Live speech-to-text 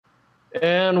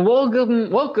And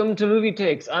welcome to Movie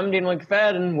Takes. I'm Daniel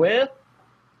McFadden with,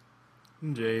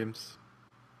 James.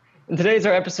 and today's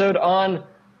our episode on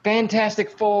Fantastic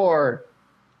Four.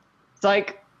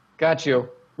 Psych, got you.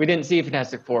 We didn't see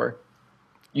Fantastic Four.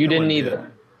 You No didn't one did.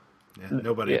 either. Yeah,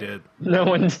 nobody Yeah, did. no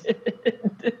one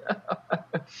did.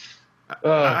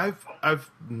 uh,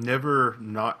 I've never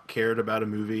not cared about a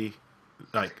movie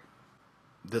like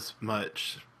this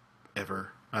much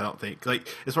ever. I don't think. Like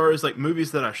as far as like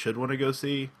movies that I should want to go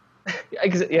see,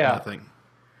 yeah. nothing.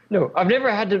 No, I've never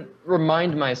had to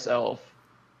remind myself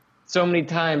so many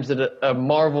times that a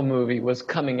Marvel movie was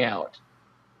coming out.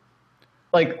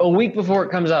 Like a week before it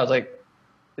comes out, it's like,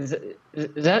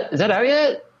 is that out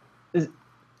yet? Is,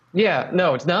 Yeah,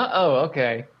 no, it's not. Oh,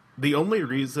 okay. The only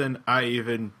reason I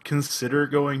even consider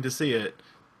going to see it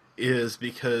is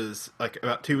because like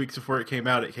about 2 weeks before it came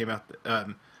out.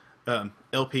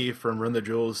 LP from Run the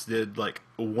Jewels did like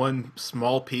one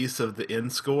small piece of the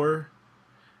end score,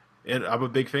 and I'm a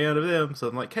big fan of them, so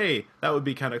I'm like, hey, that would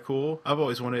be kind of cool. I've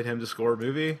always wanted him to score a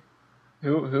movie.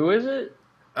 Who is it?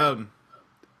 Um,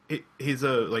 he's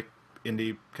a like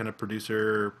indie kind of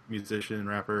producer, musician,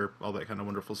 rapper, all that kind of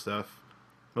wonderful stuff.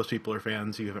 Most people are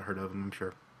fans. You haven't heard of him, I'm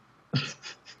sure.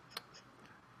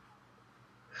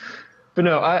 But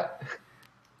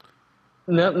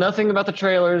no, nothing about the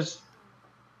trailers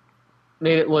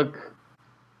made it look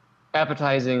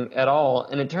appetizing at all.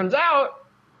 And it turns out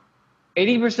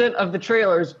 80% of the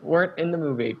trailers weren't in the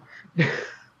movie.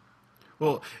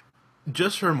 Well,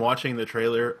 just from watching the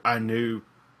trailer, I knew,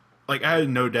 like, I had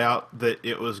no doubt that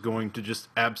it was going to just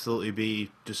absolutely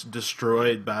be just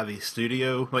destroyed by the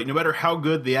studio. Like, no matter how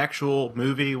good the actual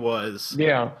movie was,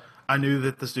 Yeah. I knew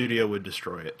that the studio would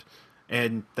destroy it.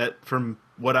 And that, from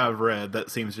what I've read,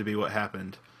 that seems to be what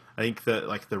happened. I think that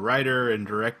like the writer and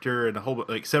director and a whole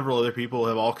like several other people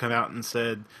have all come out and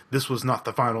said this was not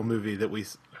the final movie that we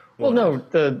Well,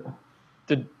 wanted. no,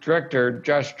 the director,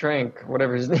 Josh Trank,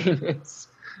 whatever his name is,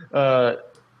 uh,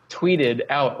 tweeted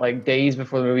out like days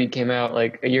before the movie came out,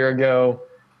 like a year ago,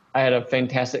 I had a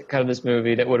fantastic cut of this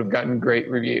movie that would have gotten great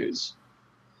reviews.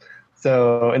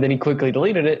 So, and then he quickly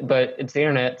deleted it, but it's the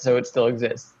internet, so it still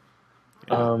exists.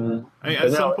 Yeah, I mean,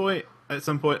 But no, at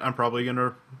some point, I'm probably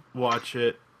gonna watch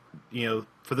it. You know,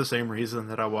 for the same reason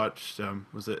that I watched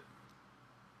was it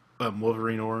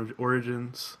Wolverine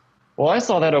Origins? well, I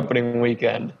saw that opening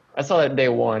weekend. I saw that day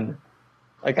one.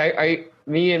 Like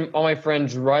me and all my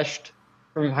friends rushed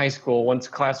from high school once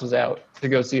class was out to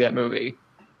go see that movie,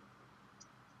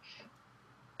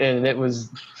 and it was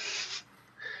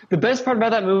the best part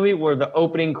about that movie were the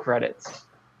opening credits.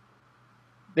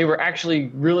 They were actually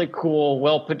really cool,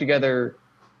 well put together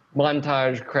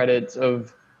montage credits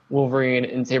of Wolverine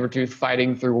and Sabretooth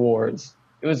fighting through wars.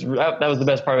 That was the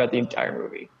best part about the entire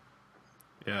movie.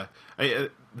 Yeah,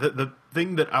 the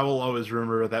thing that I will always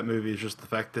remember about that movie is just the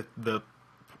fact that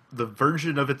the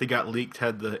version of it that got leaked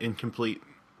had the incomplete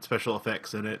special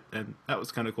effects in it, and that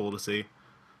was kind of cool to see.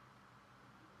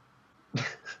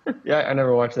 Yeah, I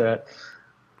never watched that.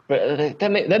 But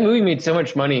that movie made so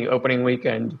much money opening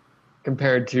weekend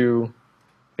compared to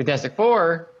Fantastic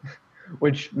Four,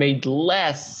 which made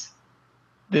less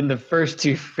than the first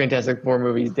two Fantastic Four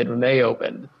movies did when they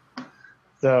opened.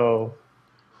 So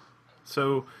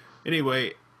So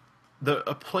anyway, the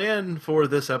a plan for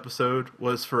this episode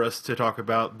was for us to talk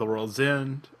about The World's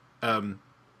End. Um,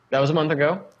 that was a month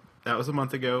ago. that was a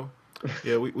month ago.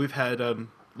 Yeah, we've had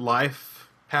life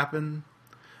happen.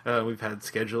 We've had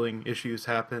scheduling issues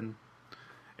happen,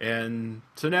 and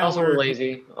so now Also, we're we're.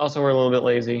 lazy. Also, we're a little bit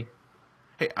lazy.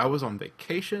 Hey, I was on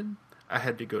vacation. I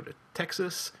had to go to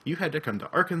Texas. You had to come to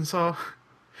Arkansas.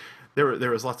 There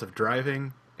was lots of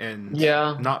driving and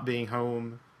Yeah, not being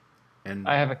home, and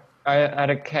I had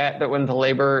a cat that went into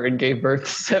labor and gave birth to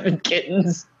seven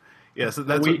kittens. yeah, so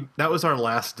We that was our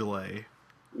last delay.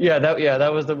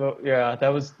 that was that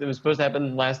was it was supposed to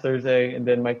happen last Thursday, and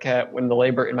then my cat went into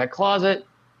labor in my closet,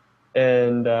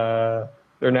 and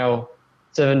they're now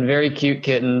seven very cute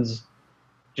kittens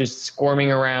just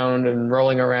squirming around and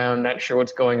rolling around, not sure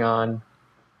what's going on.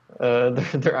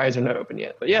 Their eyes are not open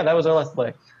yet. But yeah, that was our last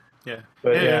play. Yeah.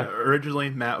 But And yeah, originally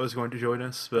Matt was going to join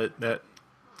us, but that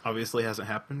obviously hasn't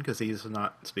happened because he's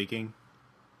not speaking.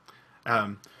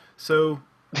 Um, so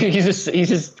he's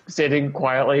just sitting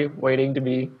quietly, waiting to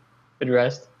be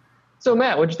addressed. So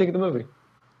Matt, what'd you think of the movie?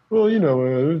 Well, it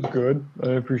was good.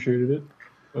 I appreciated it.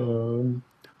 Um,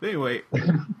 anyway,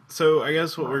 so I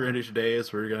guess what we're going to do today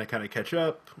is we're going to kind of catch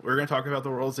up. We're going to talk about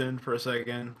The World's End for a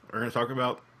second. We're going to talk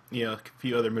about a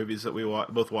few other movies that we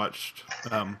both watched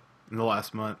in the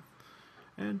last month,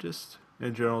 and just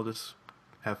in general, just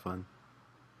have fun.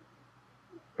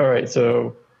 all right,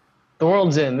 so The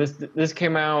World's End. This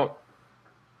came out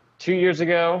 2 years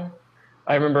ago.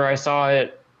 I remember I saw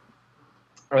it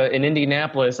in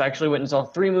Indianapolis. I actually went and saw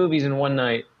three movies in one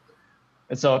night.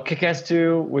 I saw Kick-Ass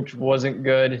 2, which wasn't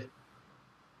good.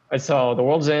 I saw The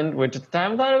World's End, which at the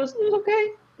time I thought it was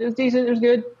okay. It was decent. It was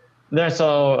good. And then I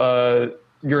saw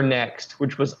You're Next,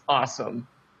 which was awesome.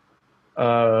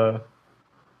 When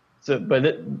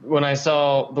I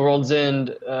saw The World's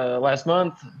End last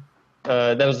month,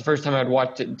 that was the first time I'd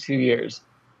watched it in 2 years.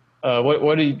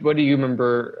 What do you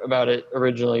remember about it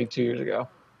originally 2 years ago?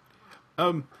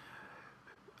 Um,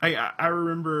 I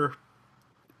remember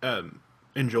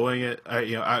enjoying it.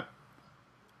 I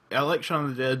like Shaun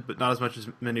of the Dead, but not as much as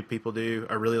many people do.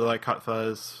 I really like Hot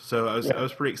Fuzz, so I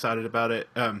was pretty excited about it.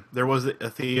 There was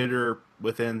a theater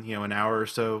within an hour or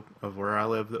so of where I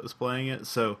live that was playing it,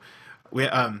 so we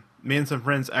me and some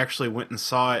friends actually went and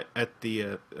saw it at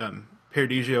the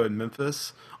Paradiso in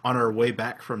Memphis on our way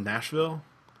back from Nashville.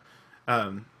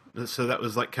 So that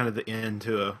was like kind of the end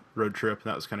to a road trip, and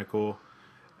that was kind of cool.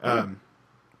 But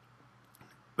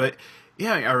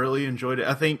yeah, I really enjoyed it.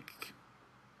 I think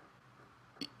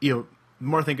the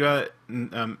more I think about it,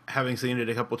 and, having seen it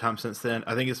a couple times since then,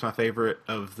 I think it's my favorite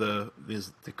of the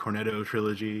Cornetto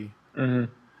trilogy.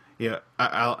 Mm-hmm. Yeah,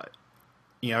 I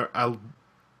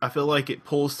feel like it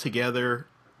pulls together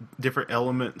different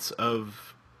elements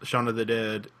of Shaun of the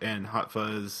Dead and Hot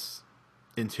Fuzz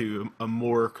into a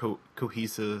more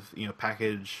cohesive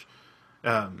package.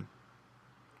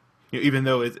 Even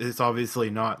though it's obviously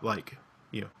not like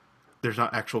there's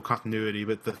not actual continuity,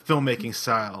 but the filmmaking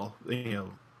style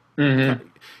Mm-hmm.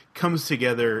 comes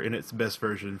together in its best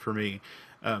version for me.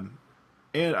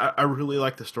 And I really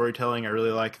like the storytelling. I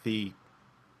really like the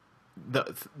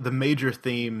major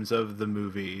themes of the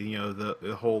movie.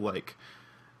 The whole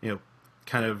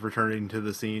kind of returning to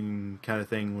the scene kind of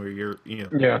thing where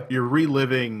Yeah. you're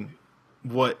reliving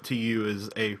what to you is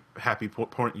a happy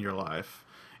point in your life.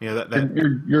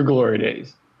 That Your glory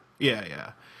days.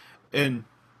 yeah, and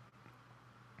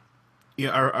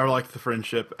I like the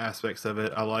friendship aspects of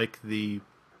it. I like the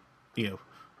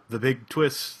big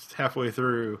twist halfway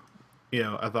through.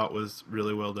 I thought was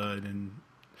really well done, and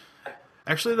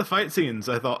actually the fight scenes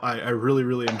I thought I really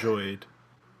really enjoyed.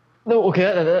 No,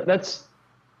 okay, that's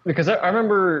because I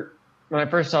remember when I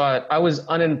first saw it, I was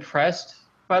unimpressed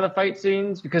by the fight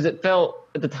scenes because it felt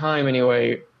at the time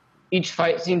anyway, each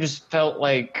fight scene just felt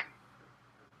like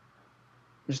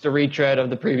just a retread of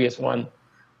the previous one,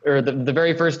 or the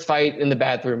very first fight in the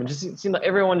bathroom. It just seemed like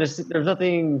everyone there's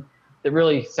nothing that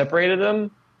really separated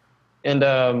them. And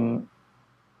after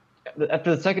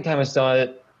the second time I saw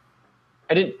it,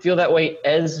 I didn't feel that way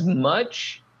as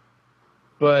much,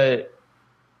 but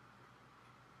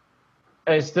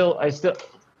I still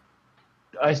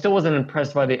wasn't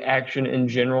impressed by the action in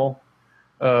general.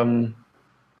 Um,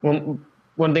 one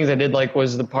of the things I did like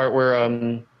was the part where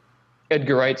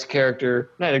Edgar Wright's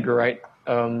character, not Edgar Wright,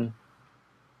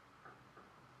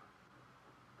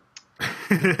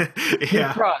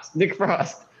 Yeah. Nick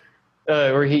Frost,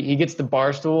 where he gets the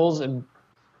bar stools and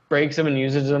breaks them and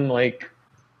uses them like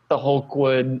the Hulk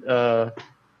would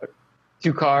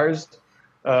two cars.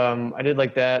 I did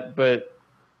like that, but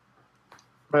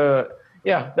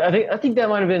yeah, I think that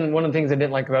might have been one of the things I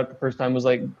didn't like about it the first time was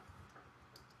like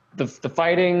the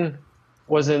fighting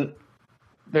wasn't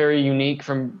very unique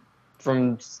from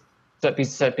set piece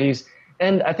to set piece.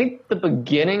 And I think the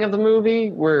beginning of the movie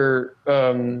where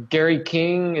Gary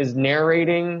King is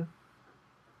narrating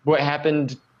what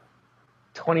happened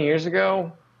 20 years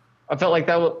ago, I felt like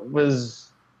that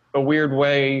was a weird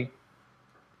way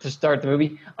to start the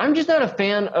movie. I'm just not a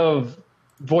fan of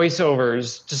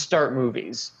voiceovers to start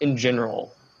movies in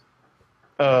general.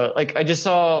 Like I just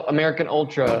saw American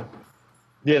Ultra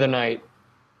the other night,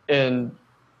 and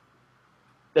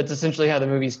that's essentially how the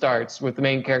movie starts, with the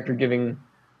main character giving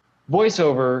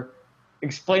voiceover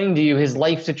explaining to you his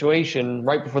life situation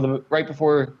right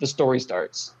before the story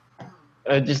starts.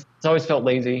 It's always felt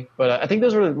lazy, but I think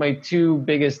those were my two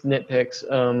biggest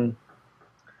nitpicks.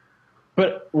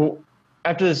 But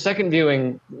after the second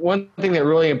viewing, one thing that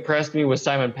really impressed me was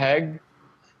Simon Pegg,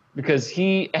 because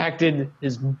he acted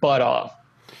his butt off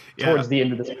towards the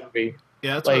end of this movie.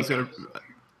 Yeah, that's what I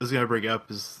was gonna bring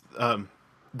up is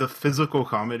the physical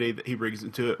comedy that he brings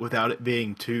into it without it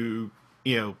being too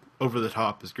over the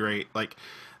top is great. Like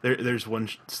there's one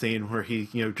scene where he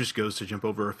just goes to jump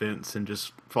over a fence and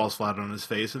just falls flat on his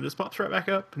face and just pops right back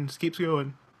up and just keeps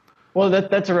going. Well,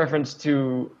 that's a reference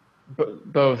to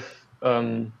both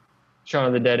Shaun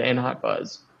of the Dead and Hot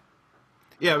Fuzz.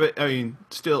 Yeah, but I mean,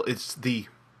 still, it's the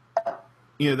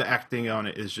acting on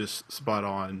it is just spot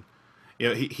on.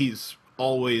 He's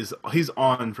he's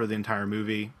on for the entire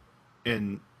movie,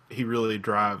 and he really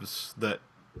drives that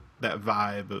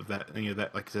vibe of that,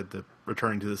 that, like I said, the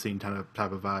returning to the scene type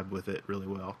of vibe with it really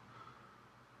well.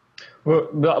 Well,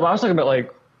 but I was talking about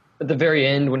like at the very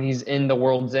end when he's in the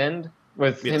world's end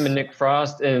with him and Yes. Nick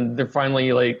Frost, and they're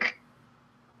finally like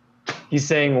he's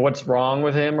saying what's wrong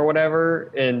with him or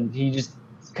whatever, and he just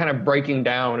kind of breaking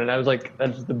down. And I was like,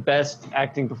 that's the best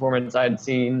acting performance I'd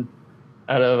seen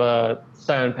out of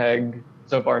Simon Pegg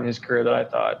so far in his career that I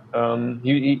thought.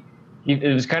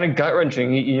 It was kind of gut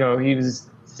wrenching. He was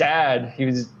sad.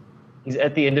 He's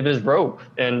at the end of his rope,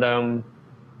 and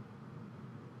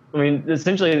I mean,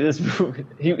 essentially, this movie,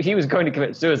 he was going to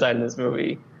commit suicide in this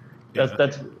movie. That's Yeah.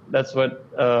 that's that's what.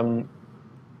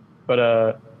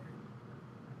 But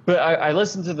but I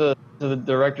listened to the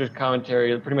director's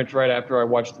commentary pretty much right after I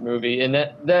watched the movie, and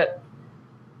that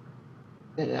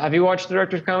have you watched the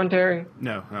director's commentary?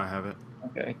 No, I haven't.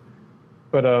 Okay,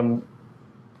 but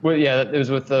well, yeah, it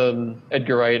was with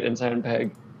Edgar Wright and Simon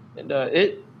Pegg, and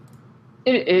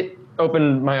it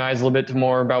opened my eyes a little bit to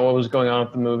more about what was going on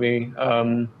with the movie,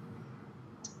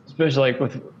 especially like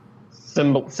with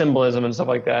symbolism and stuff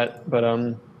like that. But I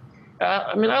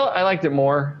mean, I liked it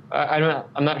more.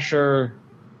 I'm not sure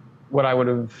what I would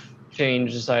have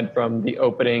changed aside from the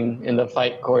opening and the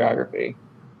fight choreography.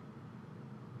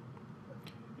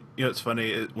 It's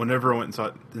funny. Whenever I went and saw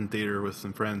it in theater with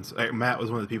some friends, Matt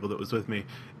was one of the people that was with me,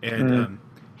 and Mm.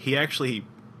 he actually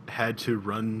had to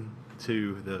run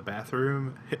to the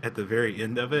bathroom at the very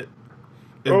end of it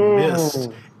and missed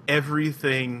Oh,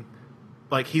 everything.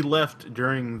 Like, he left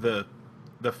during the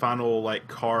final, like,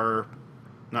 car,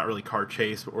 not really car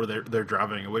chase, or they're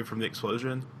driving away from the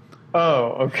explosion.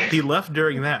 oh, okay. He left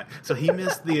during that, so he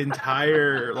missed the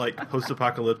entire, like,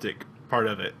 post-apocalyptic part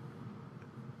of it.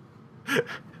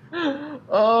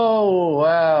 Oh,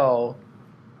 wow.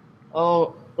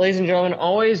 Oh, ladies and gentlemen,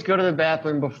 always go to the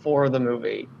bathroom before the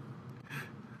movie.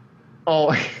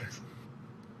 Oh,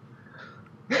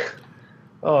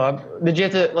 did you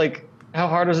have to like? How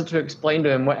hard was it to explain to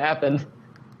him what happened?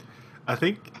 I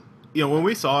think, when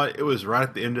we saw it, it was right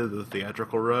at the end of the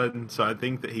theatrical run, so I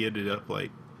think that he ended up,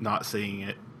 like, not seeing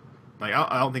it. Like,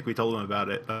 I don't think we told him about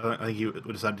it. I think he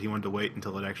decided he wanted to wait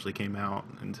until it actually came out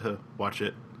and to watch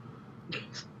it.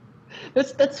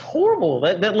 That's horrible.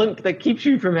 That keeps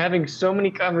you from having so many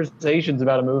conversations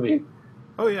about a movie.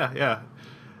 Oh, yeah, yeah.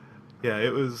 Yeah,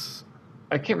 it was...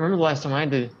 I can't remember the last time I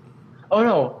did. Oh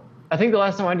no, I think the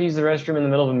last time I had to use the restroom in the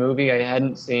middle of a movie I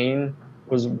hadn't seen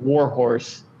was War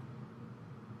Horse,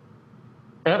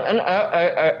 and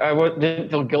didn't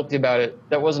feel guilty about it.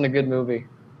 That wasn't a good movie.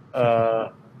 Uh,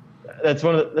 that's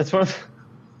one of the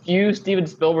few Steven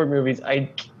Spielberg movies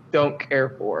I don't care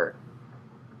for,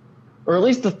 or at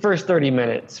least the first 30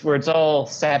 minutes where it's all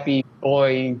sappy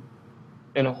boy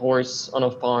and a horse on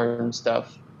a farm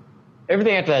stuff.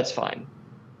 Everything after that's fine,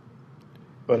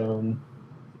 but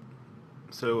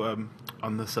So,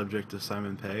 on the subject of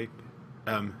Simon Pegg,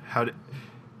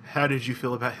 how did you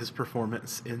feel about his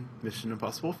performance in Mission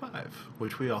Impossible 5,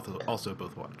 which we also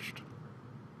both watched?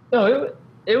 No,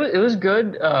 it was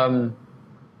good. I'm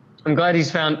glad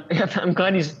he's found. I'm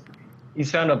glad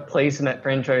he's found a place in that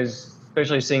franchise,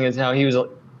 especially seeing as how he was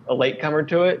a latecomer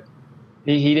to it.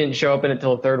 He didn't show up in it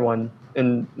till the third one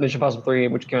in Mission Impossible 3,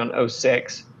 which came out in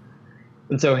 '06.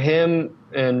 And so him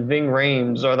and Ving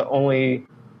Rhames are the only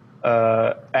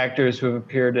actors who have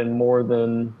appeared in more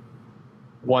than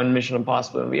one Mission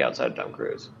Impossible movie outside of Tom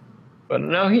Cruise. But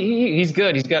no, he's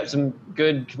good. He's got some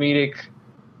good comedic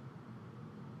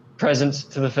presence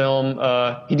to the film.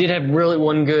 He did have really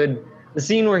one good the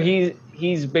scene where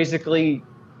he's basically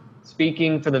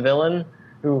speaking for the villain,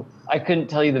 who I couldn't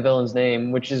tell you the villain's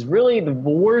name, which is really the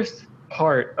worst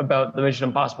part about the Mission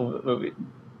Impossible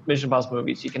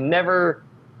movies. You can never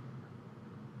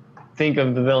think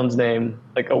of the villain's name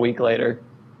like a week later.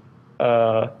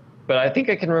 But I think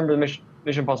I can remember the Mission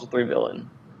Impossible 3 villain.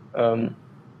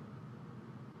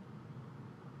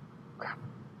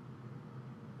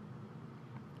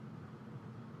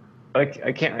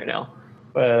 I can't right now.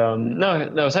 But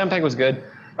no, Simon Pegg was good.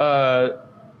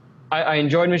 I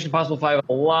enjoyed Mission Impossible 5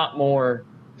 a lot more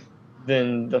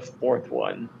than the fourth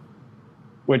one,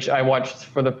 which I watched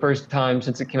for the first time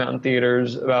since it came out in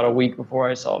theaters about a week before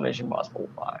I saw Mission Impossible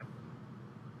 5.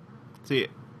 See,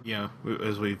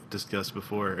 as we've discussed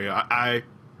before, I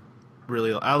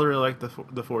really like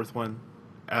the fourth one,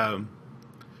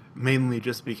 mainly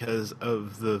just because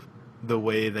of the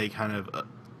way they kind of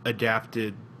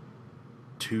adapted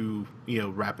to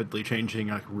rapidly changing,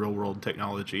 like, real world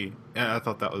technology, and I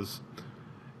thought that was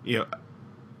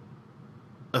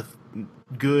a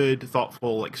good,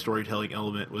 thoughtful like storytelling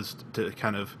element was to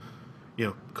kind of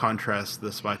contrast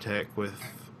the spy tech with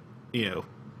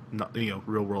not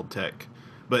real world tech.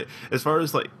 But as far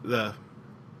as like the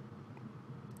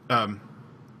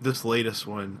this latest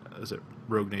one, is it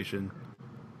Rogue Nation?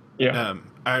 Yeah.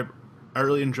 I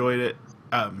really enjoyed it.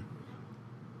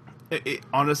 It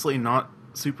honestly not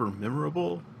super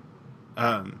memorable,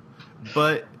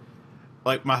 but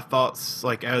like my thoughts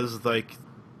like as like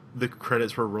the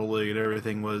credits were rolling and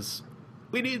everything was,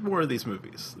 we need more of these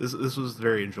movies. This was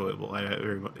very enjoyable.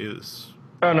 It was.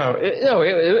 Oh no,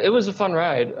 it was a fun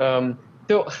ride.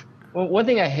 Though one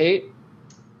thing I hate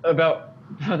about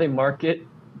how they market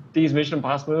these Mission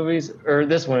Impossible movies, or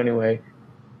this one anyway,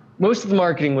 most of the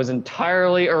marketing was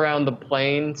entirely around the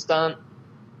plane stunt,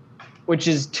 which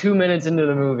is 2 minutes into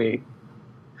the movie.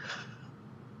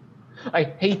 I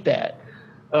hate that.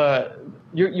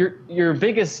 Your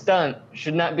biggest stunt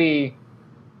should not be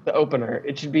the opener.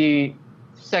 It should be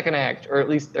second act or at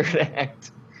least third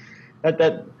act.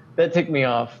 That ticked me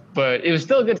off, but it was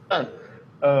still a good stunt.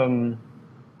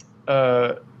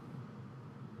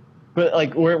 But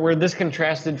like where this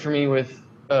contrasted for me with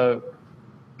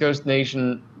Ghost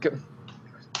Nation.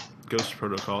 Ghost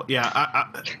Protocol. Yeah,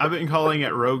 I've been calling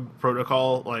it Rogue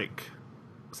Protocol like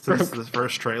since the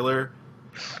first trailer.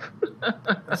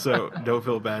 So don't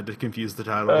feel bad to confuse the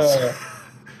titles.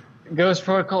 Ghost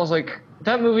Protocol is like,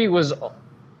 that movie was.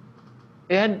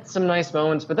 It had some nice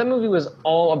moments, but that movie was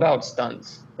all about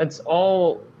stunts. That's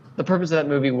all. The purpose of that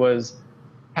movie was,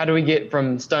 how do we get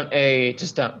from stunt A to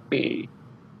stunt B?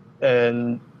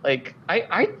 And like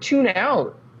I tuned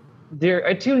out there.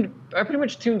 I pretty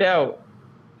much tuned out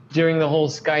during the whole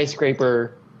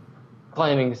skyscraper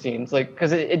climbing scenes, like,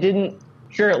 because it didn't.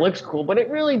 Sure, it looks cool, but it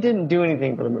really didn't do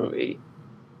anything for the movie.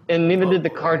 And neither did the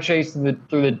car chase through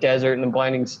the desert in the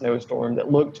blinding snowstorm that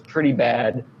looked pretty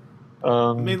bad.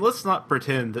 I mean, let's not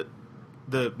pretend that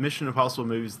the Mission Impossible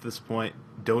movies at this point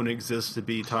don't exist to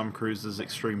be Tom Cruise's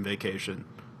extreme vacation.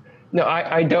 No,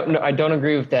 I don't. No, I don't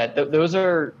agree with that. Those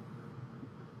okay,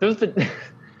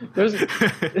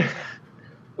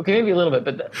 maybe a little bit,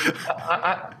 but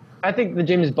I think the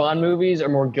James Bond movies are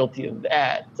more guilty of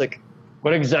that. It's like,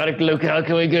 what exotic locale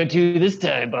can we go to this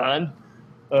time, Bond?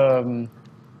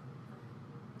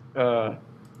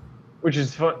 Which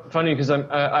is funny because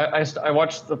I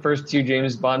watched the first two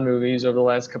James Bond movies over the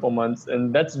last couple months,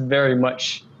 and that's very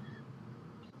much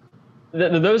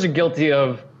those are guilty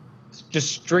of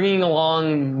just stringing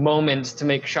along moments to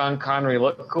make Sean Connery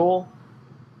look cool.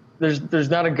 There's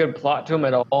not a good plot to them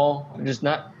at all. Just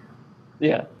not.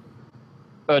 Yeah.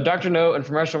 Dr. No and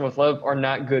From Russia with Love are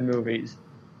not good movies,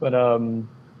 but no,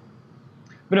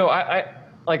 I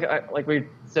like we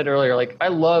said earlier, like, I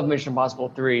love Mission Impossible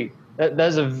 3. That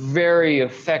is a very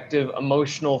effective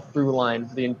emotional through line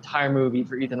for the entire movie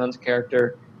for Ethan Hunt's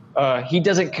character. He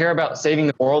doesn't care about saving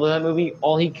the world in that movie.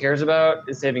 All he cares about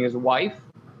is saving his wife.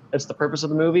 That's the purpose of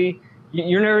the movie.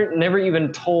 You're never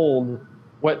even told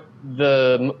what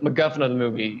the MacGuffin of the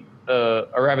movie, a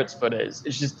rabbit's foot, is.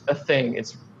 It's just a thing.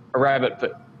 It's a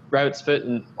rabbit's foot,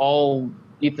 and all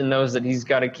Ethan knows that he's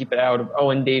got to keep it out of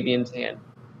Owen Davian's hand.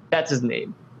 That's his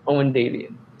name, Owen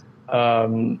Davian.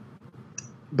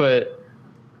 But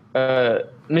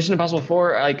Mission Impossible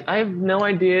 4, like, I have no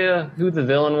idea who the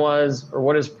villain was or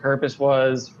what his purpose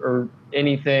was or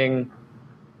anything.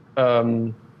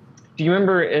 Do you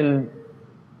remember in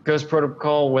Ghost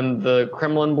Protocol when the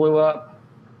Kremlin blew up?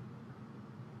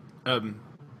 I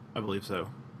believe so.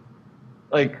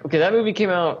 Like, okay, that movie came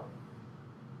out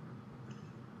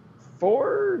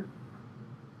 4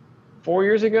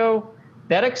 years ago.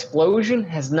 That explosion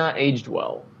has not aged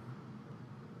well.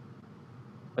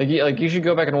 Like you should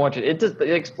go back and watch it.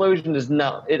 The explosion has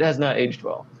not aged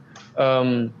well.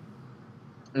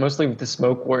 Mostly with the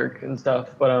smoke work and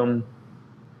stuff. But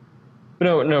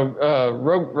no.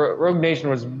 Rogue Nation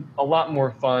was a lot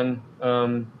more fun.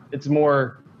 It's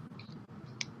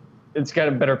got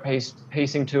a better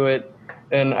pacing to it,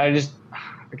 and I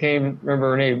can't even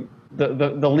remember her name.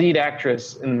 The lead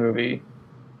actress in the movie.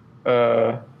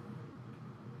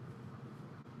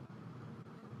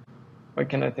 Why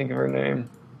can't I think of her name?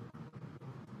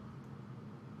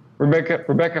 Rebecca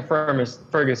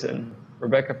Ferguson.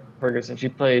 Rebecca Ferguson. She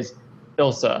plays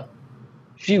Ilsa.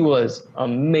 She was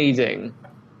amazing.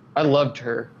 I loved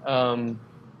her. I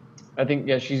think,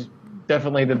 yeah, she's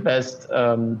definitely the best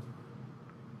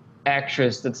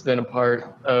actress that's been a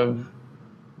part of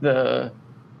the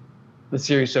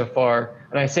series so far.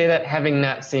 And I say that having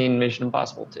not seen Mission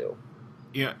Impossible 2.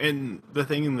 Yeah, and the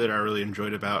thing that I really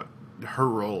enjoyed about her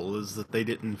role is that they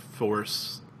didn't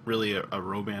force really a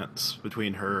romance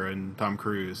between her and Tom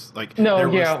Cruise. Like No, there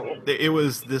was, yeah, it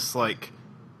was this like,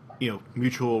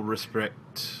 mutual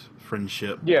respect,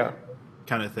 friendship yeah.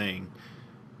 kind of thing.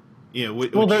 Well,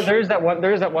 Which there's that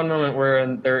one moment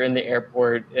where they're in the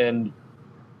airport and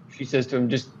she says to him,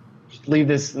 just leave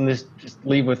this and this, just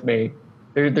leave with me.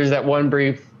 There's that one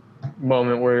brief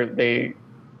moment where they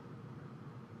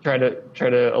try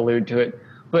to allude to it.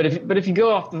 But if you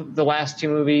go off the last two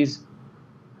movies,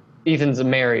 Ethan's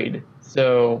married,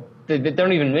 so they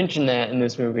don't even mention that in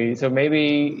this movie. So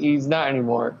maybe he's not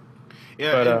anymore.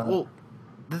 yeah, But and well,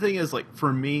 the thing is, like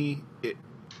for me,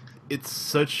 it's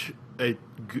such a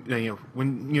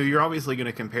when you're obviously going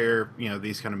to compare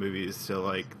these kind of movies to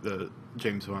like the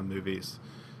James Bond movies,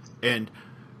 and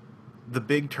the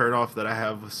big turnoff that I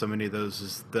have with so many of those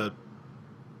is the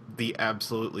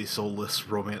absolutely soulless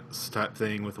romance type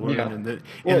thing with women, yeah, and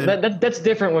well then that's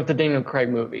different with the Daniel Craig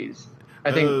movies.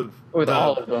 I think with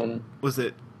all the of them, was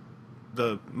it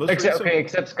the most recent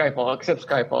except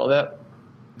Skyfall, That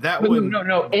that one.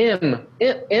 no,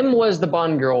 M was the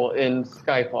Bond girl in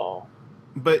Skyfall.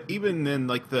 But even then,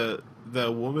 like the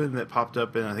woman that popped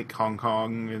up in I think Hong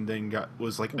Kong and then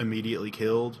was like immediately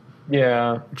killed.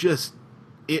 Yeah, Just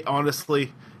it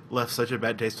honestly left such a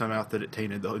bad taste in my mouth that it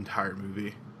tainted the entire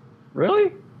movie.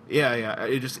 really. Yeah, yeah.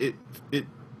 It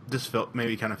just felt made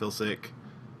me kind of feel sick.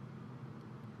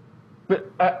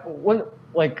 But one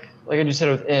like I just said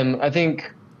with M, I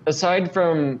think aside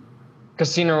from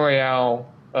Casino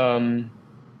Royale,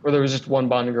 where there was just one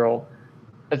Bond girl,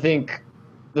 I think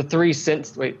the two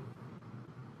since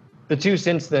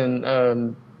then,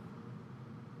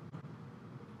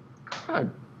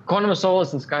 God, Quantum of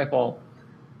Solace and Skyfall,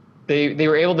 they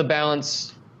were able to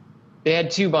balance. They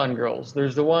had two Bond girls.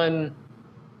 There's the one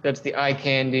that's the eye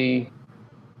candy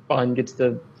Bond gets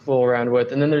to fool around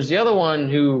with, and then there's the other one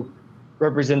who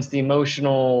represents the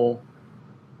emotional,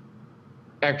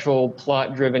 actual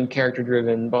plot-driven,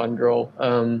 character-driven Bond girl.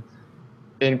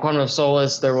 In Quantum of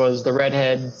Solace, there was the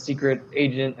redhead secret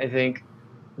agent, I think,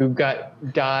 who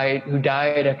died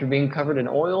after being covered in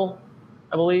oil,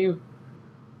 I believe.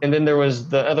 And then there was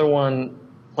the other one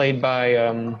played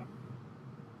by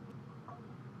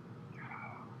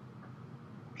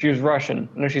she was Russian.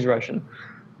 I know she's Russian,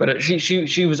 but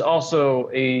she was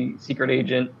also a secret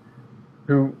agent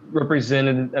who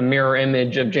represented a mirror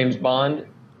image of James Bond.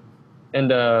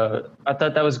 And I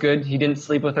thought that was good. He didn't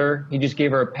sleep with her. He just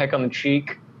gave her a peck on the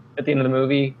cheek at the end of the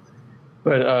movie.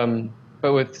 But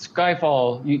with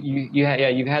Skyfall,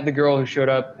 you had the girl who showed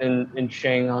up in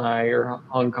Shanghai or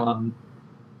Hong Kong.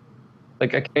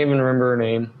 Like I can't even remember her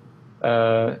name.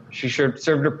 She served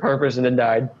her purpose and then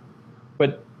died.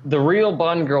 But the real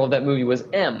Bond girl of that movie was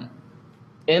M.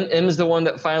 M is the one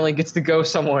that finally gets to go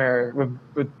somewhere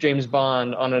with James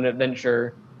Bond on an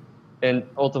adventure, and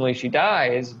ultimately she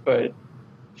dies. But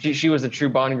she was the true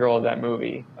Bond girl of that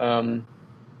movie. And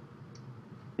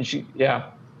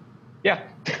yeah.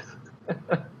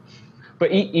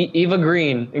 But Eva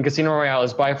Green in Casino Royale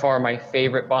is by far my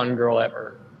favorite Bond girl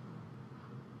ever.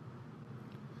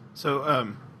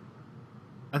 So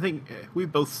I think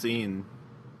we've both seen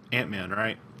Ant-Man,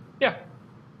 right? Yeah,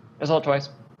 I saw it twice.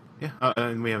 Yeah,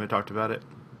 and we haven't talked about it.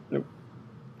 Nope.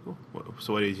 Cool.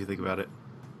 So what did you think about it?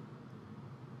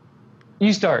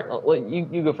 You start.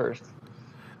 You go first.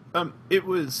 It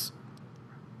was,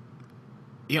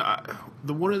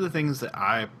 the one of the things that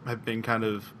I have been kind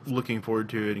of looking forward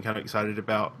to and kind of excited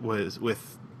about was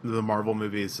with the Marvel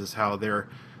movies is how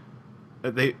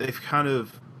they've kind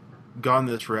of gone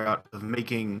this route of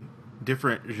making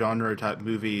different genre type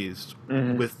movies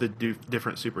with the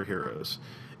different superheroes,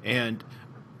 and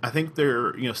I think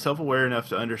they're self-aware enough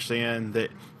to understand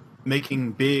that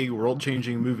making big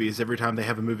world-changing movies every time they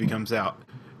have a movie comes out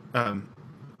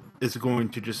is going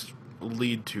to just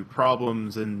lead to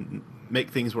problems and make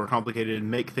things more complicated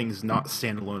and make things not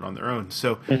stand alone on their own.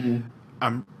 So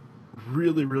I'm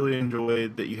really, really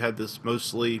enjoyed that you had this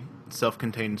mostly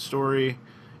self-contained story.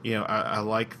 I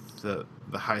like the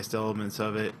heist elements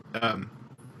of it.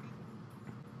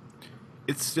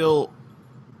 It's still,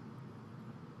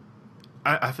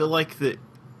 I feel like that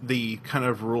the kind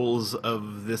of rules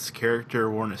of this character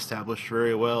weren't established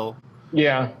very well.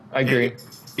 Yeah, I agree.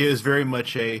 It was very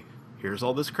much a here's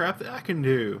all this crap that I can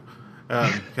do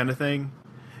kind of thing.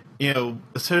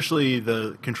 Especially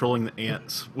the controlling the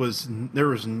ants there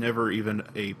was never even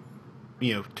a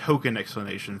token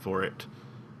explanation for it.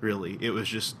 Really, it was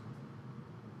just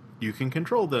you can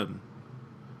control them.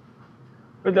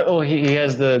 But he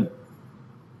has the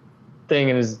thing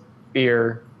in his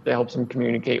ear that helps him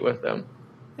communicate with them.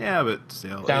 Yeah, but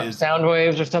still, sound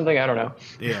waves or something. I don't know.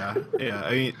 Yeah.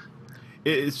 I mean,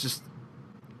 it's just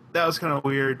that was kind of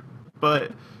weird,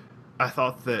 but I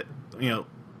thought that, you know,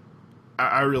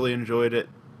 I really enjoyed it.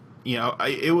 You know,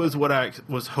 it was what I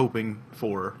was hoping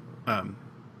for.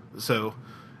 So,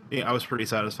 yeah, I was pretty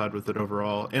satisfied with it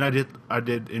overall, and I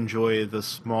did enjoy the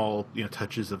small, you know,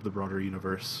 touches of the broader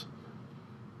universe.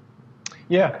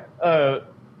 Yeah. The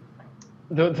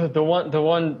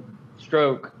one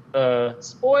stroke.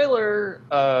 Spoiler.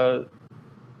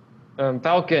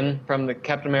 Falcon from the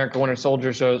Captain America Winter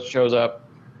Soldier shows up.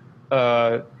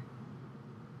 Uh,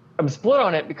 I'm split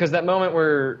on it because that moment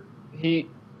where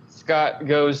Scott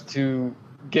goes to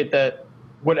get that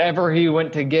whatever he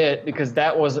went to get, because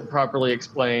that wasn't properly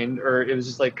explained, or it was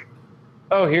just like,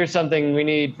 oh, here's something we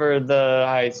need for the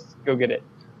heist, go get it.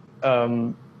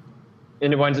 And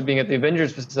it winds up being at the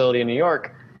Avengers facility in New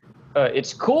York.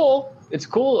 It's cool. It's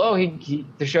cool. Oh, he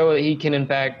to show that he can in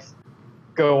fact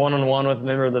go one-on-one with a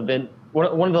member of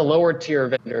one of the lower tier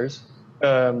vendors.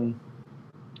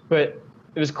 But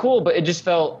it was cool, but it just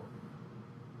felt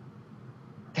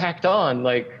tacked on.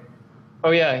 Like,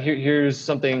 oh yeah, here's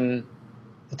something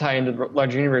to tie into the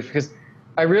larger universe, because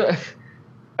I really,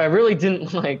 I really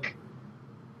didn't like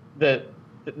the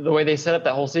way they set up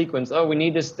that whole sequence. Oh, we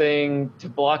need this thing to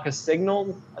block a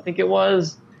signal, I think it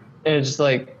was, and it's just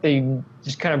like they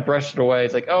just kind of brushed it away.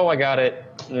 It's like, oh, I got it,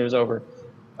 and it was over.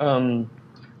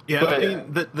 Yeah, But I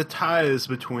mean, the ties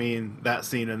between that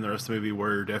scene and the rest of the movie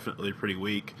were definitely pretty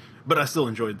weak, but I still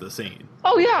enjoyed the scene.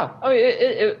 oh yeah,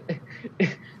 I mean,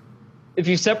 if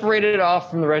you separate it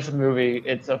off from the rest of the movie,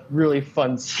 it's a really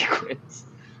fun sequence.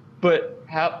 But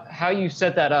how you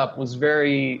set that up was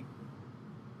very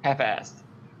half-assed.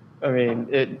 I mean,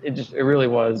 it really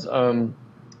was.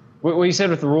 What you said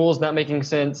with the rules not making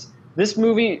sense. This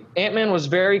movie, Ant-Man was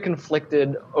very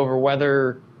conflicted over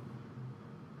whether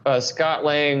Scott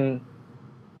Lang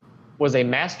was a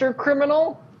master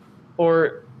criminal,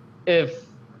 or if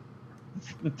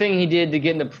the thing he did to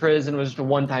get into prison was just a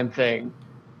one-time thing.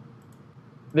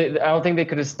 I don't think they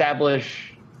could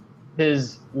establish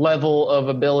his level of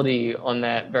ability on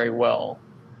that very well.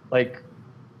 Like,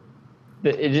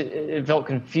 it felt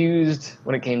confused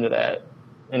when it came to that,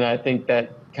 and I think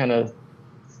that kind of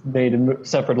made him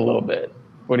suffered a little bit.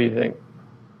 What do you think?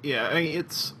 Yeah, I mean,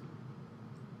 it's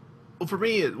well, for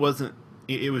me. It wasn't.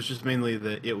 It was just mainly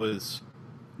that it was.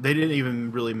 They didn't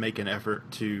even really make an effort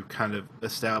to kind of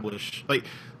establish like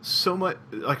so much.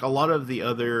 Like a lot of the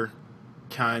other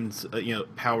kinds, you know,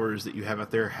 powers that you have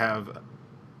out there have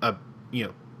a you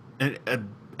know an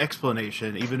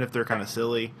explanation, even if they're kind of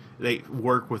silly. They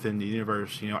work within the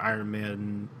universe. You know, Iron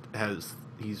Man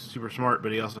he's super smart,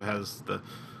 but he also has the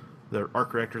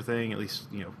arc reactor thing. At least,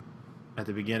 you know, at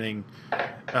the beginning,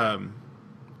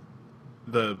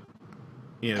 the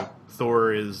you know,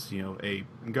 Thor is, you know, a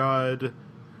god.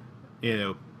 You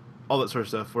know, all that sort of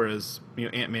stuff. Whereas, you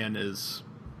know, Ant-Man is,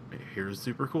 here's a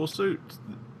super cool suit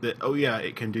that, oh yeah,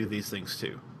 it can do these things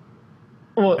too.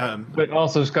 Well, but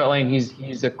also Scott Lang,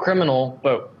 he's a criminal,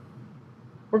 but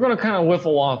we're going to kind of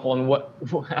whiffle off on what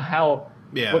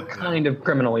kind of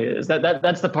criminal he is.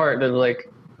 That's the part that,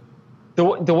 like,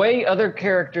 the way other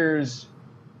characters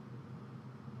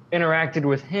interacted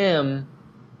with him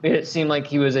made it seem like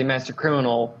he was a master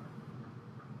criminal,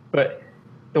 but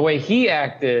the way he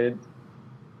acted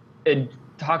and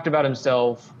talked about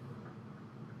himself,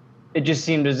 it just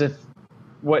seemed as if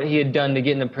what he had done to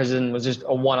get into prison was just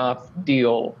a one-off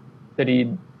deal which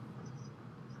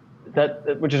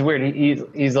is weird.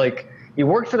 He's like, he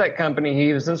worked for that company.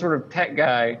 He was some sort of tech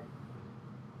guy,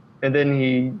 and then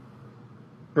he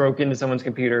broke into someone's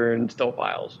computer and stole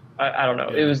files. I don't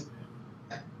know. Yeah. It was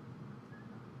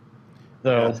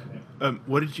so. Yeah.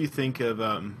 What did you think of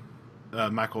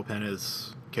Michael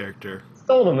Pena's character?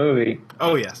 Stole the movie.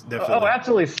 Oh yes, definitely. Oh,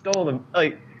 absolutely stole them.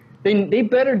 Like, they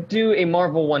better do a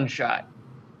Marvel one-shot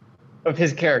of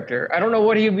his character. I don't know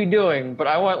what he'd be doing, but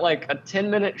I want like a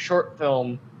 10-minute short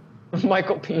film of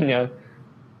Michael Pena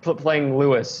playing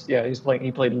Lewis. Yeah,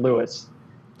 he played Lewis.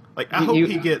 Like, I hope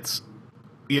he gets,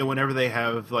 you know, whenever they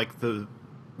have like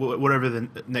whatever the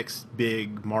next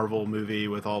big Marvel movie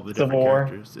with all the different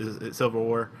characters is Civil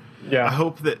War. Yeah. I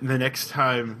hope that the next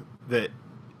time that,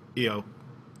 you know,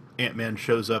 Ant-Man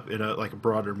shows up in a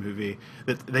broader movie,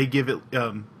 that they give it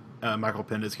Michael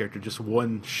Pena's character just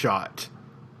one shot.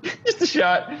 Just a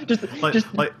shot. Just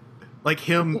like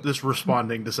him just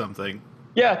responding to something.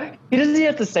 Yeah, he doesn't even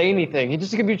have to say anything. He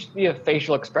just gives you a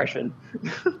facial expression.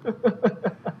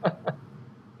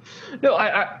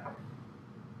 No,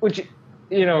 which,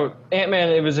 you know, Ant-Man,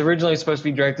 it was originally supposed to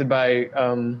be directed by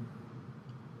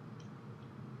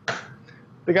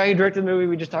the guy who directed the movie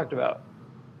we just talked about.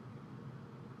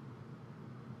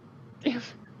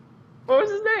 What was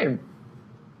his name?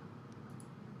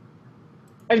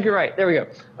 Edgar Wright. There we go.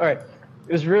 All right.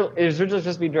 It was originally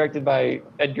supposed to be directed by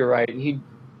Edgar Wright. Him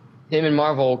and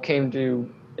Marvel came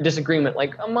to a disagreement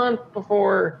like a month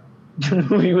before the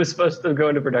movie was supposed to go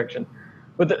into production.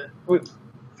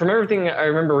 From everything I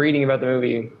remember reading about the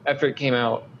movie after it came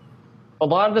out, a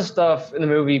lot of the stuff in the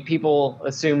movie people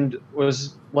assumed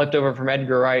was left over from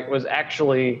Edgar Wright was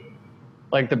actually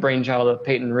like the brainchild of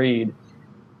Peyton Reed.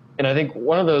 And I think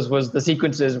one of those was the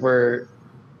sequences where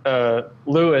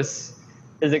Lewis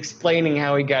is explaining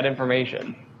how he got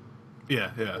information. Yeah.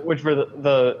 Which were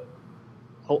the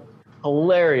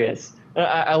hilarious.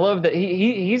 I love that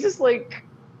he's just like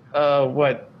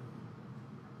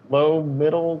low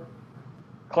middle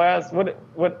class. What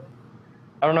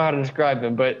I don't know how to describe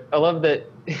him, but I love that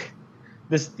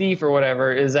this thief or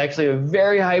whatever is actually a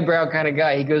very highbrow kind of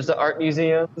guy. He goes to art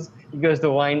museums. He goes to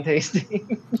wine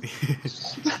tasting.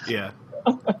 Yeah.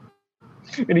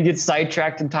 And he gets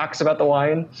sidetracked and talks about the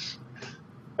wine.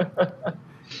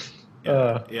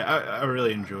 I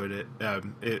really enjoyed it.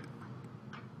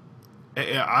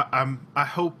 I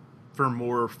hope for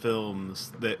more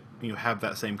films that have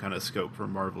that same kind of scope for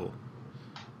Marvel,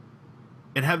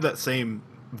 and have that same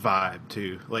vibe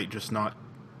too. Like just not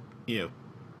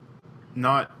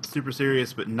super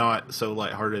serious, but not so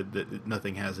lighthearted that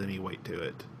nothing has any weight to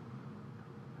it.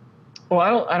 Well,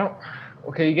 I don't.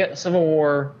 Okay, you get Civil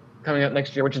War coming up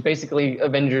next year, which is basically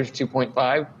Avengers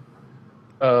 2.5.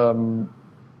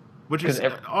 Which is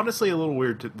honestly a little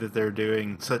weird that they're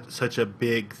doing such a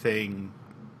big thing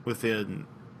within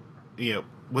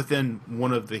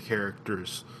one of the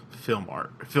characters'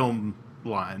 film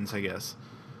lines, I guess.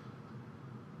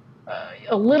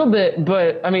 A little bit,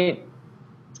 but I mean,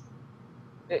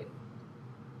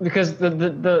 because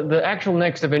the actual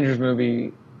next Avengers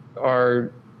movie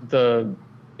are the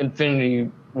Infinity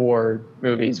War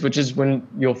movies, which is when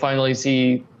you'll finally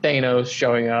see Thanos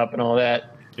showing up and all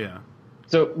that. Yeah.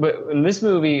 So, but in this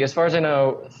movie, as far as I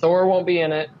know, Thor won't be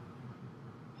in it.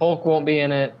 Hulk won't be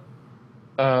in it.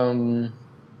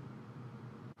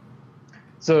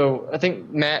 So I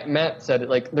think Matt said it,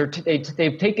 like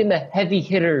they've taken the heavy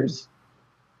hitters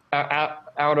out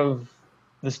of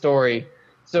the story.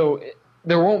 So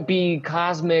there won't be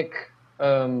cosmic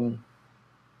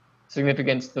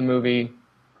significance to the movie.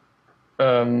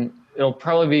 It'll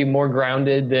probably be more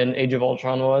grounded than Age of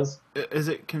Ultron was. Is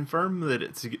it confirmed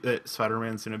that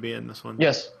Spider-Man's going to be in this one?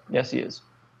 Yes, he is.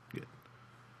 Good.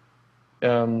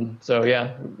 So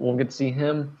yeah, we'll get to see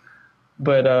him.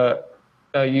 But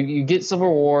you get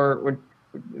Civil War with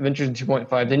Avengers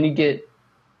 2.5, then you get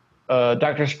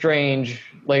Doctor Strange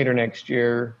later next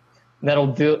year. And that'll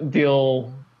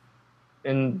deal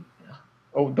in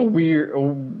the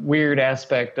weird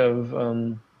aspect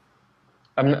of.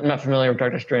 I'm not familiar with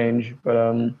Doctor Strange, but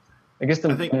I guess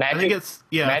I think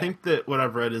that what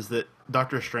I've read is that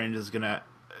Doctor Strange is gonna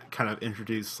kind of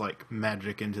introduce like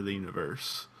magic into the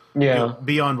universe. Yeah,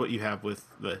 beyond what you have with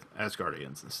the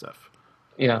Asgardians and stuff.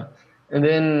 Yeah, and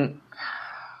then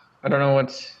I don't know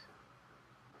what's.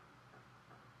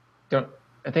 I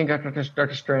think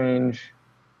Doctor Strange.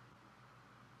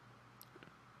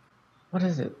 What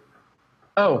is it?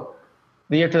 Oh,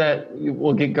 the year after that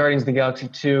we'll get Guardians of the Galaxy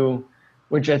 2.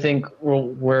 Which I think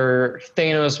where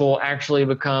Thanos will actually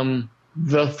become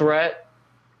the threat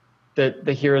that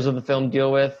the heroes of the film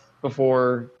deal with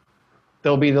before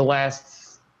they'll be the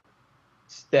last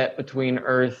step between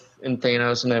Earth and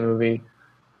Thanos in that movie.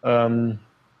 I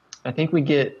think we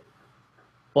get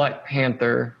Black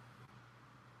Panther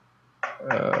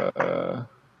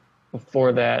before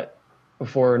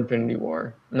Infinity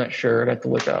War. I'm not sure. I'd have to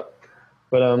look up.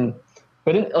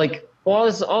 All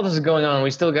this is going on. We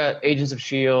still got Agents of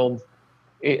S.H.I.E.L.D.,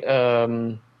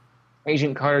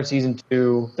 Agent Carter Season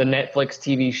 2, the Netflix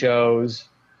TV shows,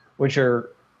 which are,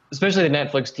 especially the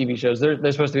Netflix TV shows,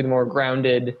 they're supposed to be the more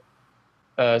grounded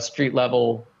street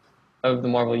level of the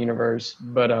Marvel Universe.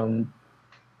 But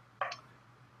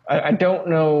I don't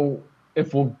know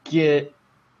if we'll get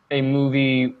a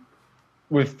movie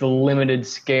with the limited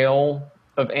scale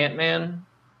of Ant-Man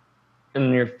in the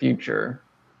near future.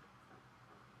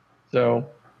 So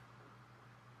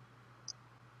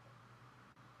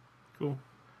cool.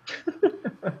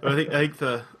 I think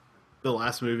the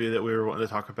last movie that we were wanting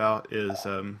to talk about is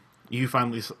you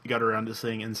finally got around to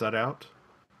seeing Inside Out.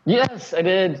 Yes, I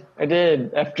did.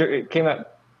 After it came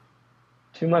out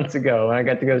 2 months ago, and I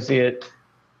got to go see it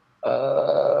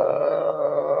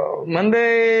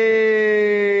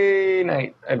Monday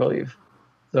night, I believe.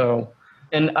 So,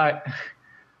 and I've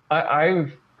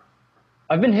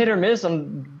been hit or miss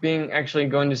on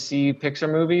going to see Pixar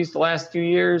movies the last few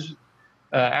years.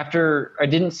 After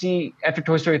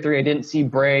Toy Story 3, I didn't see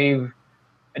Brave,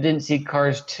 I didn't see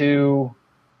Cars 2.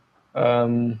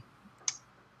 Um,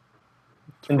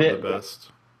 It's and probably then the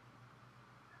best.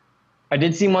 I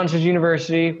did see Monsters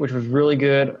University, which was really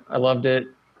good. I loved it.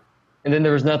 And then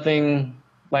there was nothing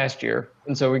last year,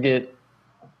 and so we get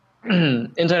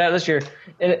Inside Out this year,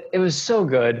 and it was so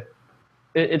good.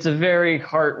 It's a very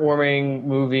heartwarming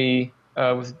movie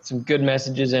with some good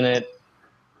messages in it.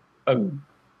 A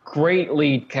great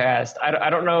lead cast. I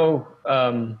don't know.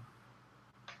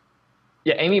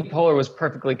 Yeah, Amy Poehler was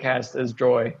perfectly cast as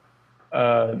Joy.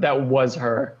 That was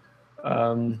her.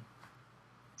 Um,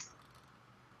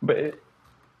 but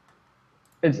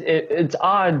it's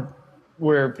odd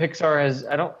where Pixar has.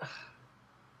 I don't.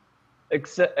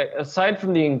 Except aside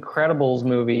from the Incredibles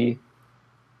movie,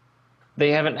 they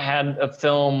haven't had a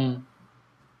film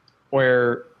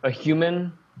where a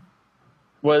human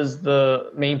was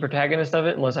the main protagonist of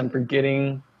it, unless I'm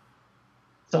forgetting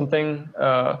something.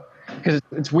 Because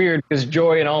it's weird because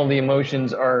joy and all the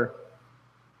emotions are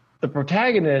the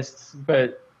protagonists,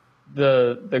 but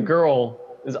the girl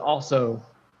is also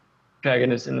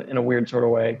protagonist in a weird sort of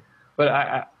way. But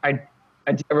I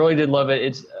really did love it.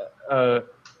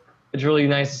 It's really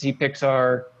nice to see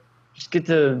Pixar just get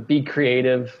to be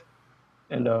creative,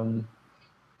 and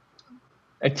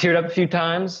I teared up a few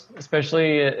times,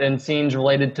 especially in scenes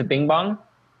related to Bing Bong,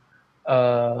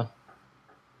 uh,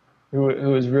 who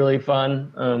was really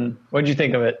fun. What did you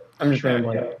think of it? I'm just Yeah,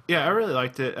 rambling. yeah, I really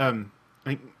liked it. I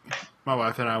think my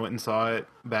wife and I went and saw it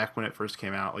back when it first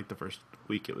came out, like the first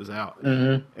week it was out,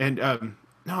 Mm-hmm. and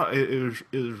no, it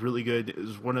was really good. It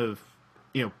was one of,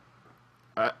 you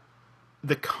know,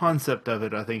 the concept of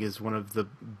it. I think is one of the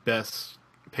best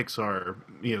Pixar,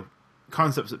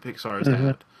 concepts that Pixar has Mm-hmm.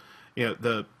 had.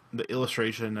 The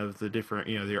illustration of the different,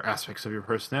 your aspects of your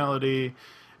personality,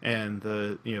 and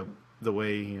the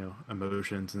way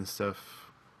emotions and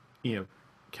stuff, you know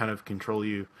kind of control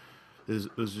you, is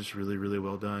was just really really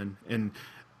well done. And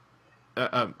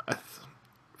I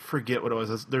forget what it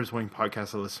was. There's one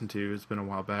podcast I listened to. It's been a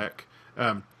while back,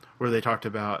 where they talked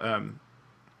about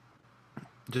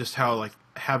just how, like,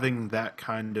 having that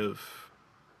kind of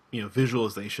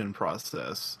visualization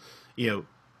process,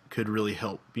 could really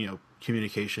help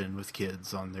communication with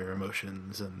kids on their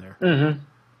emotions and their Mm-hmm.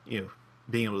 you know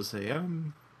being able to say,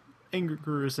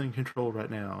 anger is in control right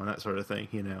now, and that sort of thing.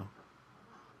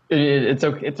 It's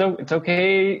okay. It's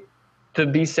okay to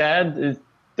be sad.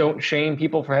 Don't shame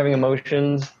people for having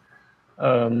emotions.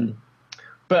 Um,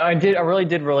 but I really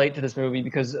did relate to this movie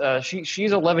because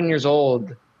she's 11 years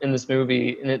old in this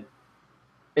movie, and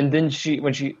then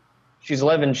when she's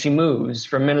 11, she moves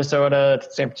from Minnesota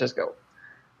to San Francisco.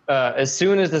 As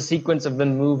soon as the sequence of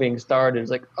them moving started, it's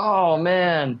like, oh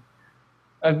man,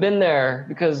 I've been there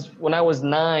because when I was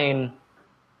 9,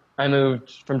 I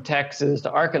moved from Texas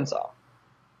to Arkansas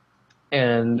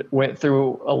and went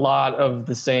through a lot of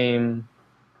the same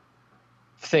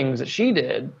things that she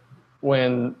did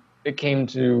when it came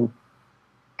to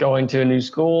going to a new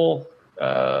school,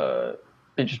 it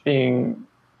just being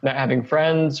not having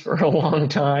friends for a long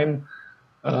time.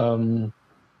 Um,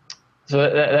 so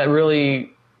that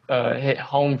really hit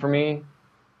home for me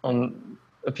on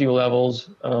a few levels.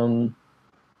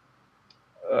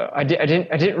 I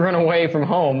didn't run away from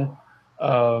home,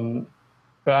 um,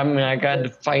 but I mean I got into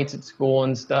fights at school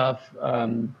and stuff.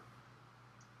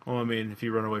 Well, I mean, if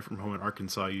you run away from home in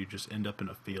Arkansas, you just end up in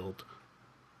a field.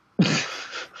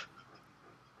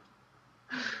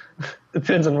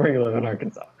 Depends on where you live in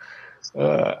Arkansas.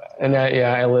 And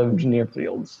yeah, I lived near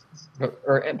fields, but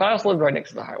I also lived right next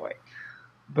to the highway.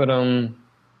 But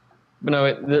but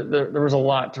no, there was a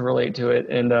lot to relate to it,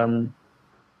 and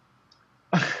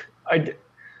I,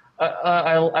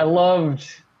 I loved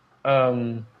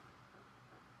um,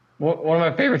 one of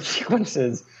my favorite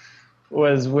sequences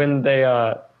was when they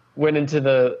went into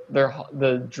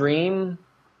the dream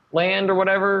land or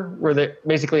whatever, where they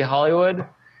basically Hollywood,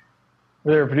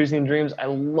 where they were producing dreams. I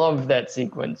loved that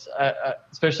sequence,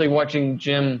 especially watching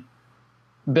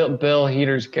Bill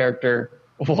Hader's character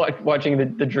watching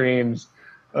the dreams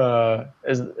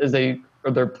as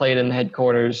they're played in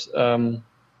headquarters.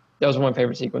 That was one of my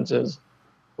favorite sequences.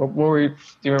 Do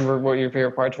you remember what your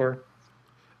favorite parts were?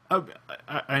 I,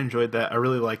 I enjoyed that. I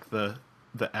really like the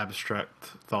abstract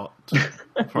thought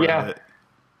part of Yeah, it.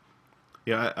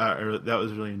 Yeah, that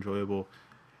was really enjoyable.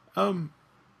 Um,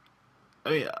 I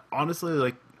mean, honestly,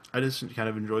 like, I just kind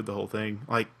of enjoyed the whole thing.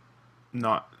 Like,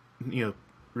 not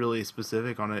really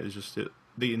specific on it. It's just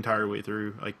the entire way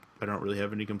through. Like, I don't really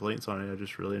have any complaints on it. I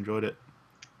just really enjoyed it.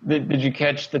 did you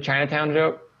catch the Chinatown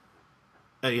joke?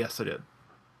 Yes, I did.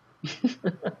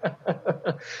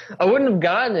 I wouldn't have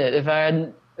gotten it if I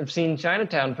hadn't have seen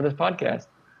Chinatown for this podcast.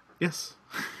 Yes.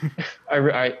 I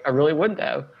really would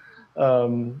have.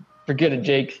 Forget it,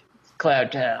 Jake. It's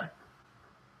Cloud Town.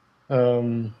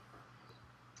 But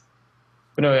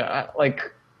no, I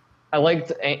liked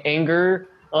Anger.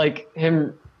 Like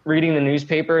him reading the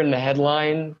newspaper and the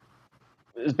headline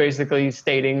is basically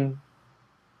stating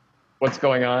what's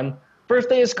going on. First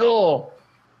day of school.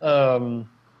 Um,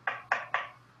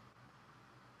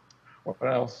 what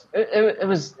else? It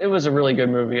was a really good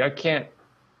movie. I can't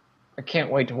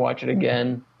wait to watch it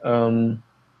again. And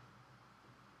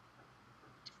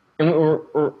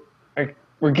we're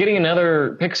getting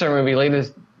another Pixar movie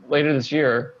later this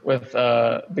year with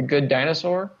The Good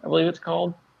Dinosaur, I believe it's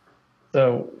called.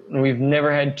 So we've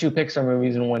never had two Pixar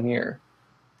movies in 1 year,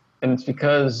 and it's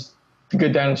because The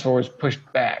Good Dinosaur was pushed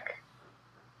back.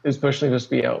 It was supposed to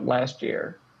be out last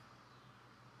year.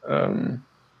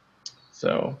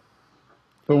 So,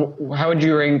 but how would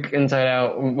you rank Inside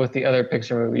Out with the other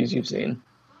Pixar movies you've seen?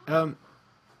 Um,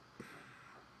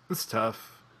 it's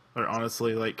tough. Or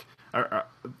honestly, like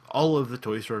all of the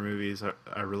Toy Story movies,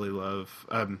 I really love.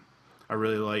 I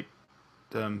really liked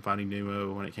Finding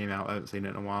Nemo when it came out. I haven't seen it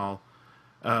in a while.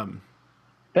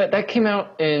 That came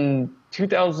out in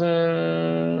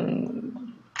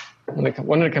 2000. When did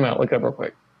it come out? Look it up real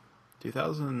quick.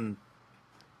 2000,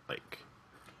 like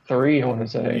 3, I want to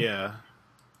say.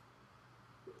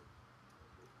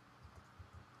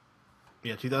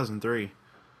 yeah, 2003.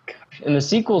 And the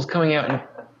sequel's coming out in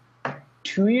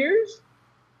 2 years.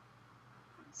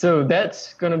 So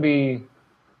that's going to be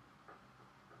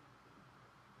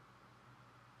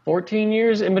 14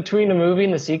 years in between the movie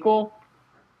and the sequel.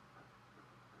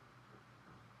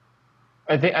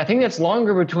 I think that's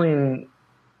longer than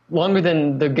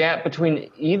the gap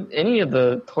between any of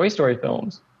the Toy Story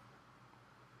films.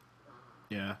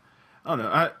 Yeah, I don't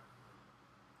know.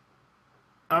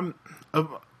 I'm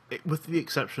with the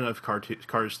exception of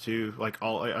Cars 2, like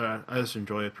I just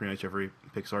enjoy pretty much every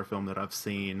Pixar film that I've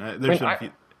seen. There's a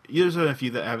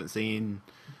few that I haven't seen.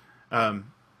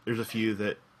 There's a few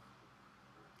that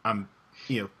I'm,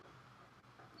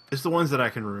 it's the ones that I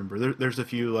can remember. There's a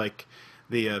few like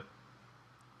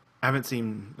I haven't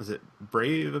seen. Is it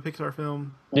Brave, a Pixar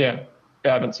film? Yeah, I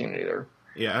haven't seen it either.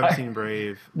 Yeah, I haven't seen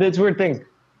Brave. That's a weird thing.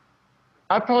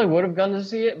 I probably would have gone to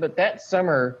see it, but that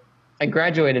summer, I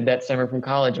graduated that summer from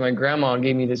college. My grandma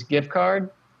gave me this gift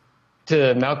card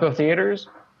to Malco Theaters,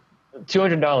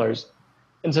 $200.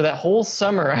 And so that whole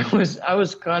summer, I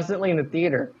was constantly in the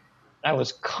theater. I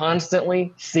was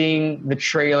constantly seeing the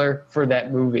trailer for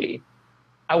that movie.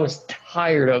 I was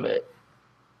tired of it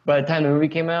by the time the movie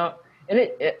came out. And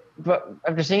but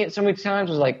after seeing it so many times,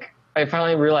 it was like, I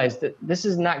finally realized that this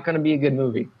is not going to be a good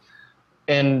movie.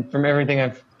 And from everything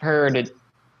I've heard, it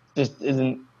just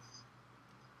isn't.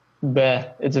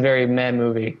 It's a very meh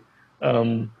movie.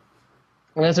 And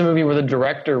that's a movie where the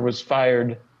director was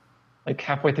fired like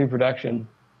halfway through production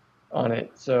on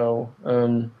it. So,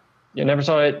 never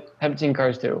saw it. Haven't seen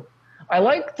Cars 2. I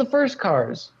like the first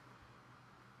Cars.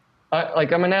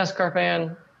 I'm a NASCAR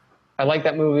fan. I like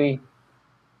that movie,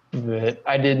 but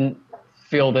I didn't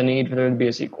feel the need for there to be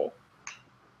a sequel.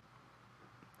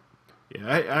 Yeah,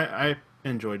 I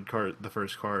enjoyed the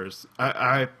first Cars.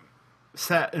 I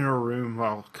sat in a room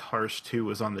while Cars 2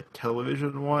 was on the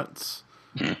television once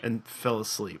and fell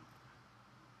asleep.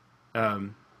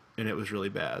 And it was really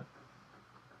bad.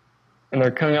 And they're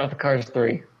coming out with Cars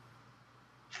 3.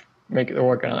 They're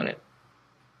working on it.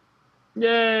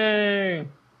 Yay!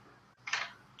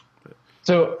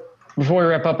 So, before we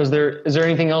wrap up, is there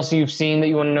anything else you've seen that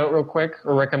you want to note real quick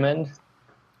or recommend?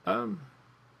 Not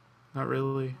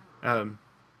really.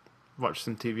 Watched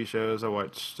some TV shows. I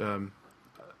watched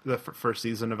the first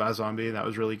season of iZombie, and that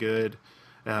was really good.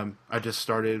 I just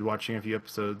started watching a few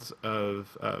episodes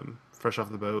of Fresh Off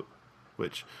the Boat,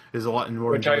 which is a lot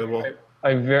more enjoyable.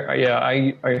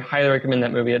 I highly recommend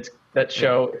that movie. That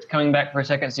show. It's coming back for a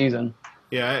second season.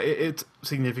 Yeah, it's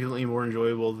significantly more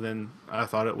enjoyable than I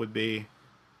thought it would be.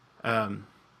 And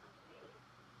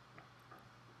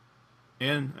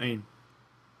I mean,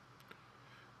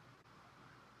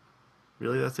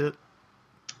 really, that's it.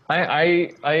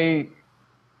 A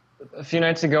few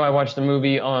nights ago, I watched a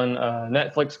movie on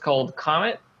Netflix called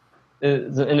Comet.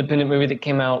 It's an independent movie that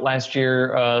came out last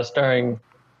year, starring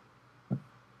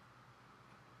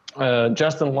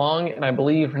Justin Long, and I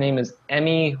believe her name is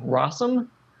Emmy Rossum.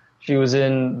 She was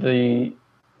in the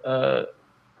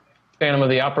Phantom of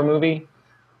the Opera movie.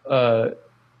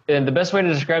 And the best way to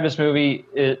describe this movie,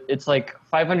 it's like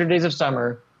 500 Days of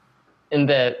Summer, in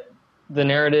that the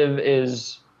narrative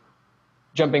is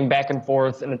jumping back and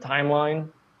forth in a timeline,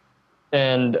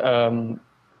 and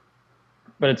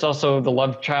but it's also the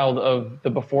love child of the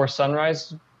Before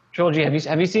Sunrise trilogy. Have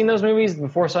you seen those movies?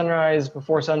 Before Sunrise,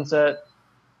 Before Sunset,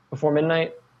 Before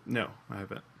Midnight? No, I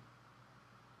haven't.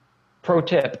 Pro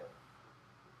tip: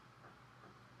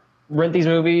 rent these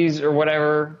movies or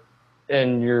whatever,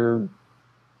 and your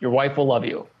wife will love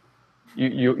you.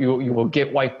 You will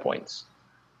get wife points.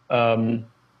 Um,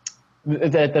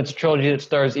 that's a trilogy that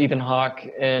stars Ethan Hawke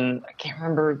and I can't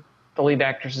remember the lead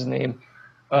actress's name,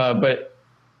 but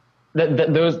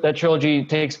that trilogy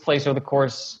takes place over the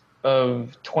course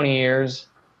of 20 years,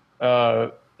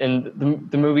 and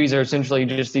the movies are essentially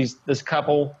just this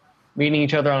couple meeting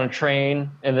each other on a train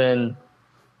and then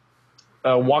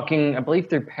walking, I believe,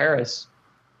 through Paris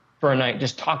for a night,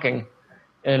 just talking.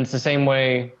 And it's the same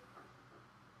way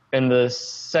in the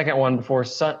second one, Before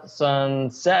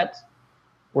Sunset,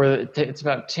 where it's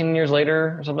about 10 years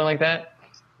later or something like that,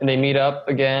 and they meet up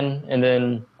again, and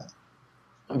then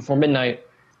Before Midnight,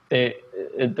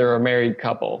 they're a married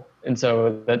couple, and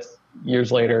so that's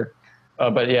years later.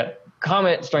 But yeah,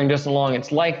 Comet, starring Justin Long,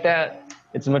 it's like that.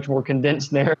 It's a much more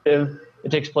condensed narrative.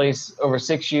 It takes place over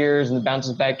 6 years and it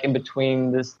bounces back in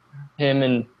between him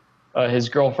and his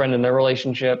girlfriend and their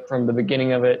relationship from the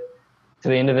beginning of it to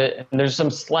the end of it. And there's some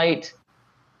slight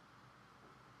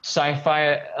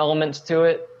sci-fi elements to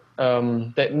it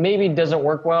that maybe doesn't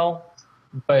work well,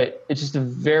 but it's just a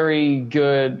very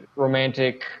good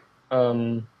romantic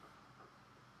dramedy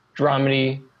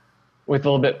with a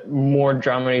little bit more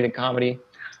dramedy than comedy.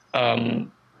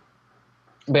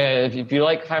 But if you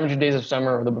like 500 Days of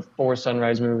Summer or the Before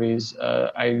Sunrise movies,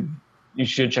 you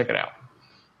should check it out.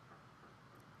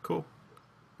 Cool.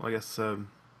 Well, I guess that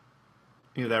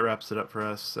wraps it up for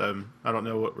us. I don't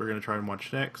know what we're going to try and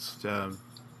watch next. I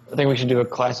think we should do a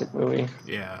classic movie.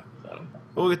 Yeah.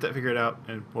 We'll get that figured out,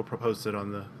 and we'll post it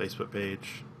on the Facebook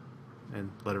page and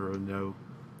let everyone know.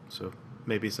 So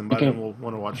maybe somebody will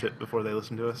want to watch it before they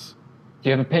listen to us. Do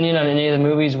you have an opinion on any of the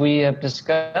movies we have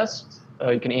discussed?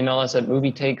 You can email us at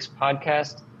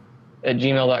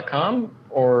movietakespodcast@gmail.com,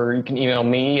 or you can email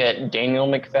me at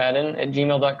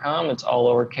danielmcfadden@gmail.com. It's all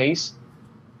lowercase.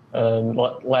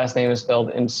 Last name is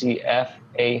spelled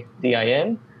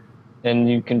McFadin. And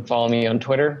you can follow me on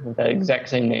Twitter with that exact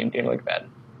same name, Daniel McFadden.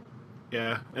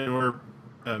 Yeah, and we're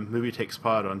Movie Takes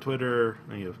Pod on Twitter.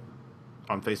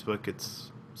 On Facebook,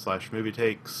 it's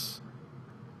 /MovieTakes.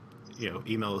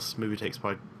 Email us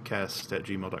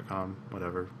movieTakesPodcast@gmail.com,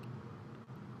 whatever.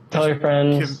 Tell your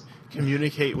friends.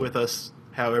 Communicate with us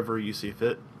however you see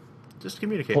fit. Just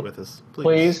communicate with us,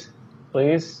 please.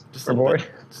 Just a little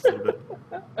bit. Just a little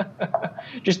bit.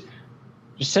 Just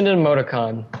send an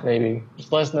emoticon, maybe.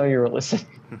 Just let us know you were listening.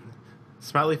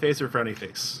 Smiley face or frowny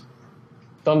face?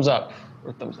 Thumbs up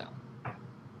or thumbs down.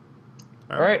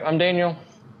 All right, I'm Daniel.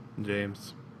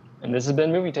 James. And this has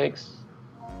been Movie Takes.